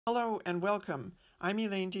Hello and welcome. I'm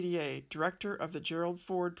Elaine Didier, Director of the Gerald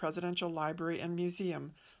Ford Presidential Library and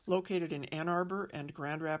Museum, located in Ann Arbor and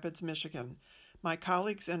Grand Rapids, Michigan. My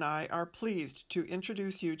colleagues and I are pleased to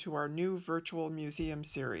introduce you to our new virtual museum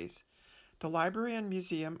series. The library and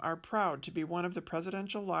museum are proud to be one of the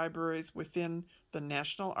presidential libraries within the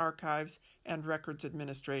National Archives and Records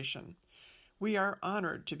Administration. We are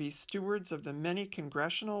honored to be stewards of the many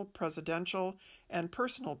congressional, presidential, and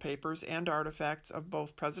personal papers and artifacts of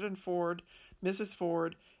both President Ford, Mrs.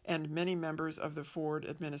 Ford, and many members of the Ford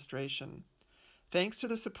administration. Thanks to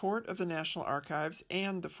the support of the National Archives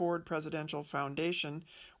and the Ford Presidential Foundation,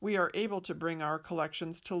 we are able to bring our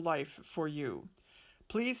collections to life for you.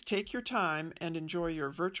 Please take your time and enjoy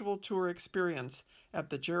your virtual tour experience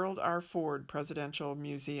at the Gerald R. Ford Presidential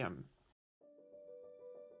Museum.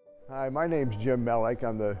 Hi, my name's Jim Mellick.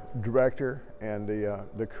 I'm the director and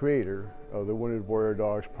the creator of the Wounded Warrior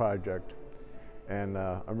Dogs Project. And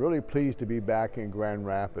I'm really pleased to be back in Grand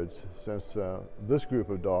Rapids since this group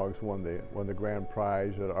of dogs won the grand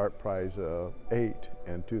prize at Art Prize 8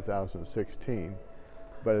 in 2016.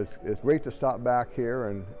 But it's great to stop back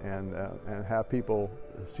here and have people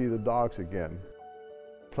see the dogs again.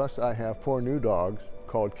 Plus I have 4 new dogs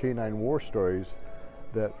called Canine War Stories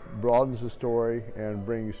that broadens the story and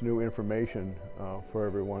brings new information for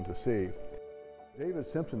everyone to see. David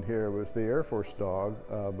Simpson here was the Air Force dog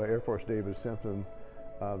by Air Force David Simpson,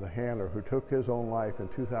 the handler, who took his own life in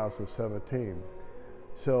 2017.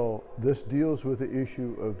 So this deals with the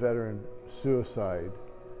issue of veteran suicide.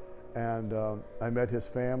 And I met his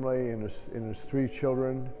family and his 3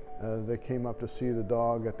 children. They came up to see the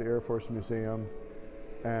dog at the Air Force Museum,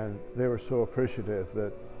 and they were so appreciative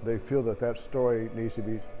that they feel that story needs to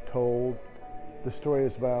be told. The story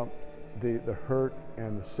is about the hurt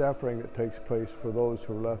and the suffering that takes place for those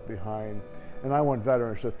who are left behind. And I want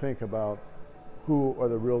veterans to think about who are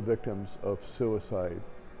the real victims of suicide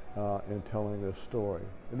in telling this story.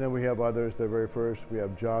 And then we have others. The very first, we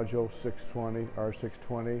have Jojo 620,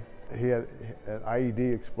 R620. He had an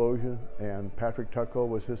IED explosion, and Patrick Tucko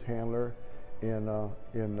was his handler in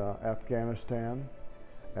Afghanistan.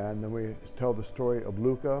 And then we tell the story of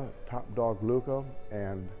Luca, top dog Luca,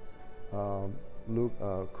 and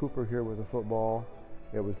Cooper here with the football.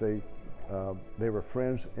 It was they were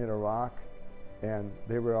friends in Iraq, and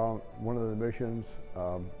they were on one of the missions.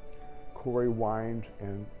 Corey Wines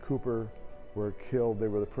and Cooper were killed. They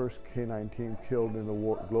were the first canine team killed in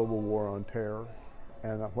the global war on terror.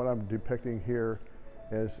 And what I'm depicting here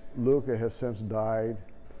is Luca has since died.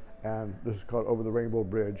 And this is called Over the Rainbow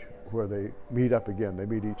Bridge, where they meet up again. They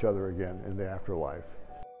meet each other again in the afterlife.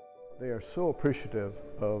 They are so appreciative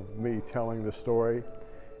of me telling the story.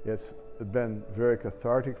 It's been very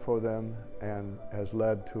cathartic for them and has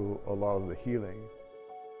led to a lot of the healing.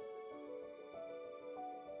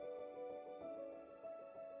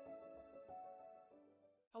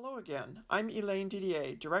 Hello again. I'm Elaine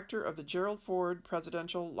Didier, Director of the Gerald Ford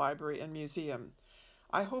Presidential Library and Museum.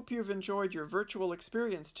 I hope you've enjoyed your virtual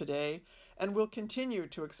experience today and will continue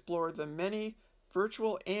to explore the many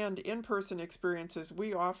virtual and in-person experiences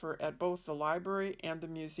we offer at both the library and the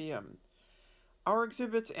museum. Our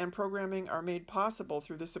exhibits and programming are made possible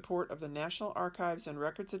through the support of the National Archives and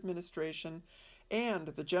Records Administration and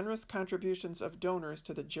the generous contributions of donors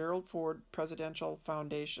to the Gerald Ford Presidential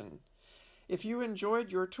Foundation. If you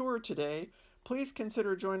enjoyed your tour today, please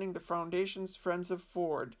consider joining the Foundation's Friends of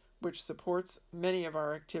Ford, which supports many of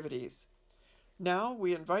our activities. Now,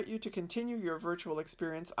 we invite you to continue your virtual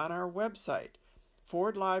experience on our website,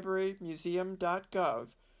 fordlibrarymuseum.gov.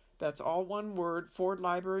 That's all one word,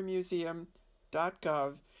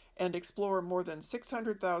 fordlibrarymuseum.gov, and explore more than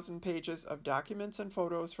 600,000 pages of documents and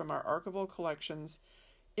photos from our archival collections,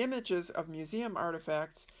 images of museum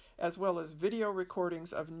artifacts, as well as video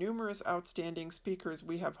recordings of numerous outstanding speakers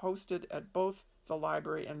we have hosted at both the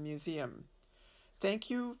library and museum.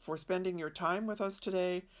 Thank you for spending your time with us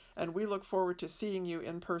today, and we look forward to seeing you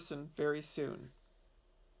in person very soon.